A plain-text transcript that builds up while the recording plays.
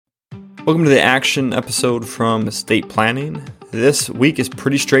Welcome to the action episode from estate planning. This week is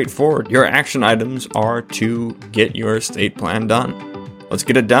pretty straightforward. Your action items are to get your estate plan done. Let's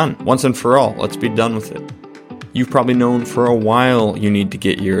get it done once and for all. Let's be done with it. You've probably known for a while you need to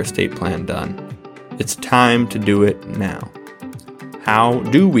get your estate plan done. It's time to do it now. How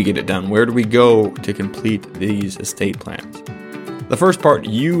do we get it done? Where do we go to complete these estate plans? The first part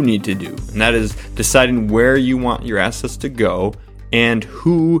you need to do, and that is deciding where you want your assets to go and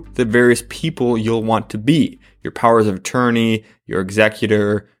who the various people you'll want to be. Your powers of attorney, your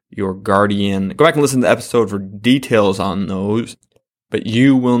executor, your guardian. Go back and listen to the episode for details on those. But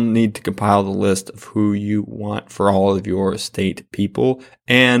you will need to compile the list of who you want for all of your estate people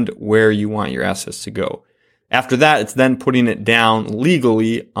and where you want your assets to go. After that, it's then putting it down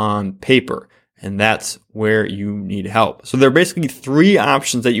legally on paper. And that's where you need help. So there are basically three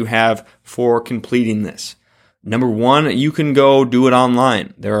options that you have for completing this. Number one, you can go do it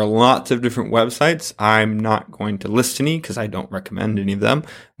online. There are lots of different websites. I'm not going to list any because I don't recommend any of them,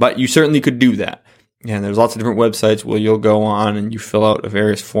 but you certainly could do that. And there's lots of different websites where you'll go on and you fill out a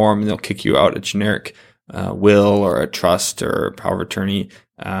various form and they'll kick you out a generic will or a trust or power of attorney,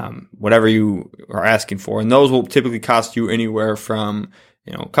 whatever you are asking for. And those will typically cost you anywhere from,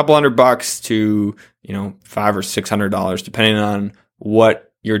 a couple $100 to, $500 or $600, depending on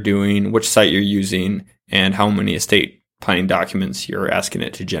what you're doing, which site you're using, and how many estate planning documents you're asking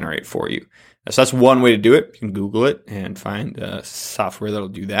it to generate for you. So that's one way to do it. You can Google it and find software that'll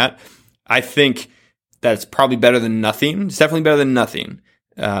do that. I think that's probably better than nothing. It's definitely better than nothing.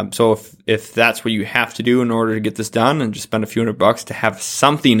 So if that's what you have to do in order to get this done and just spend a few $100 to have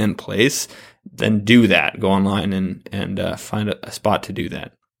something in place, then do that. Go online and find a spot to do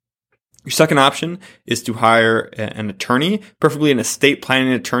that. Your second option is to hire an attorney, preferably an estate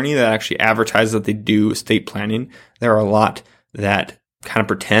planning attorney that actually advertises that they do estate planning. There are a lot that kind of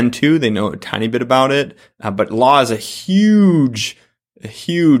pretend to. They know a tiny bit about it, but law is a huge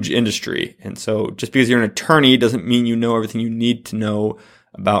industry. And so just because you're an attorney doesn't mean you know everything you need to know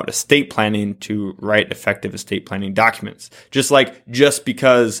about estate planning to write effective estate planning documents. Just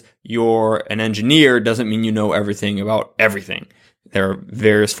because you're an engineer doesn't mean you know everything about everything. There are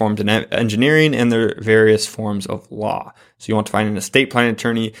various forms of engineering and there are various forms of law. So you want to find an estate planning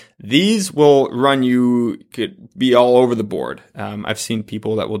attorney. These will run you, could be all over the board. I've seen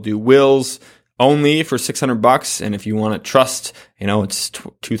people that will do wills only for $600. And if you want a trust, it's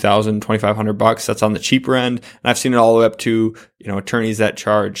 $2,000, $2,500. That's on the cheaper end. And I've seen it all the way up to, attorneys that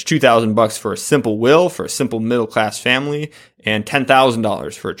charge $2,000 for a simple will for a simple middle-class family and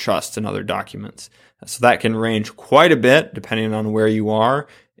 $10,000 for a trust and other documents. So that can range quite a bit depending on where you are.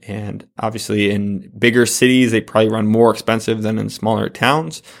 And obviously in bigger cities, they probably run more expensive than in smaller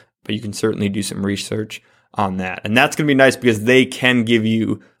towns, but you can certainly do some research on that. And that's going to be nice because they can give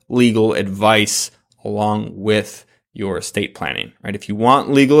you legal advice along with your estate planning, right? If you want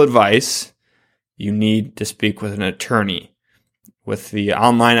legal advice, you need to speak with an attorney. With the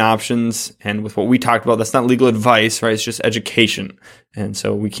online options and with what we talked about, that's not legal advice, right? It's just education. And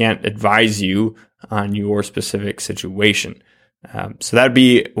so we can't advise you on your specific situation. So that'd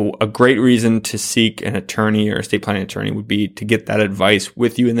be a great reason to seek an attorney or estate planning attorney would be to get that advice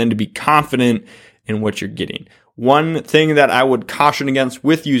with you and then to be confident in what you're getting. One thing that I would caution against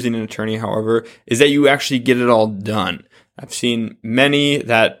with using an attorney, however, is that you actually get it all done. I've seen many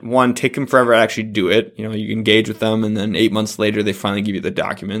that, one, take them forever to actually do it. You engage with them and then 8 months later, they finally give you the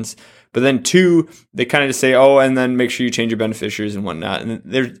documents. But then two, they kind of just say, and then make sure you change your beneficiaries and whatnot.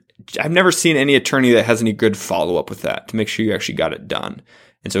 And I've never seen any attorney that has any good follow-up with that to make sure you actually got it done.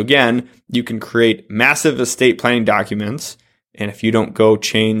 And so again, you can create massive estate planning documents. And if you don't go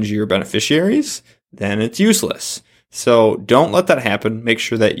change your beneficiaries, then it's useless. So don't let that happen. Make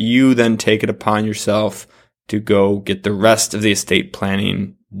sure that you then take it upon yourself to go get the rest of the estate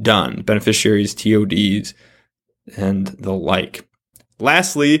planning done, beneficiaries, TODs, and the like.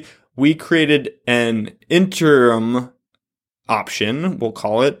 Lastly, we created an interim option, we'll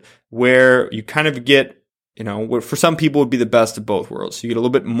call it, where you kind of get, what for some people would be the best of both worlds. So you get a little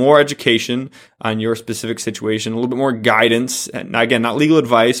bit more education on your specific situation, a little bit more guidance, and again, not legal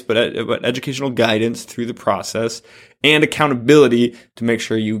advice, but educational guidance through the process, and accountability to make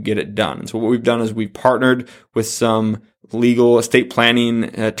sure you get it done. And so what we've done is we've partnered with some legal estate planning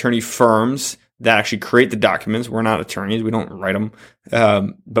attorney firms that actually create the documents. We're not attorneys. We don't write them.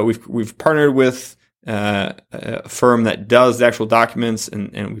 But we've partnered with a firm that does the actual documents,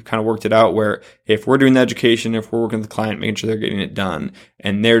 and we've kind of worked it out where if we're doing the education, if we're working with the client, making sure they're getting it done,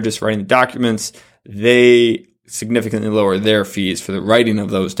 and they're just writing the documents, they significantly lower their fees for the writing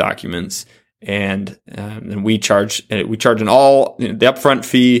of those documents. And we charge an all the upfront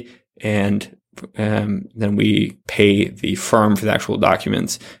fee and then we pay the firm for the actual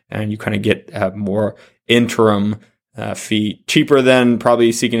documents, and you kind of get a more interim fee, cheaper than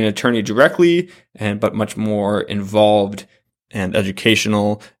probably seeking an attorney directly, but much more involved and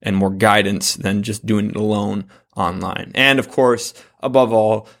educational and more guidance than just doing it alone online. And of course, above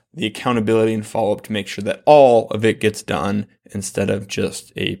all, the accountability and follow-up to make sure that all of it gets done instead of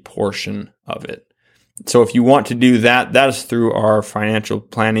just a portion of it. So if you want to do that, that is through our financial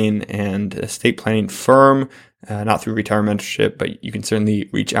planning and estate planning firm, not through Retire Mentorship, but you can certainly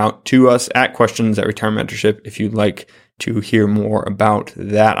reach out to us at questions@Retire Mentorship if you'd like to hear more about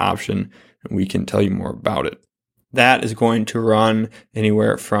that option, and we can tell you more about it. That is going to run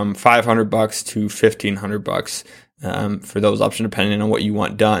anywhere from $500 to $1,500 for those options, depending on what you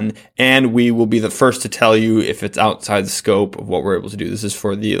want done. And we will be the first to tell you if it's outside the scope of what we're able to do. This is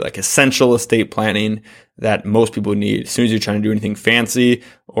for the essential estate planning that most people need. As soon as you're trying to do anything fancy,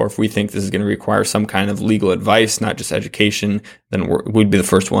 or if we think this is going to require some kind of legal advice, not just education, then we'd be the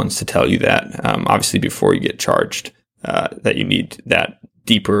first ones to tell you that, obviously before you get charged, that you need that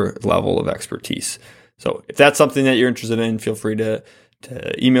deeper level of expertise. So if that's something that you're interested in, feel free to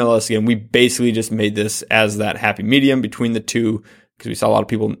email us. Again, we basically just made this as that happy medium between the two, because we saw a lot of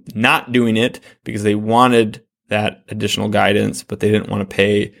people not doing it because they wanted that additional guidance, but they didn't want to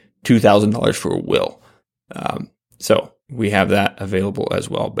pay $2,000 for a will. So we have that available as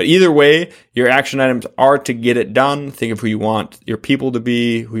well. But either way, your action items are to get it done. Think of who you want your people to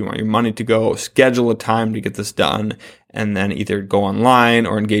be, who you want your money to go, schedule a time to get this done, and then either go online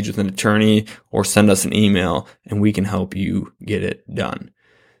or engage with an attorney or send us an email, and we can help you get it done.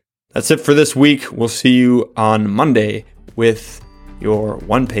 That's it for this week. We'll see you on Monday with your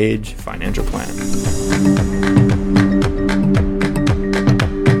one-page financial plan.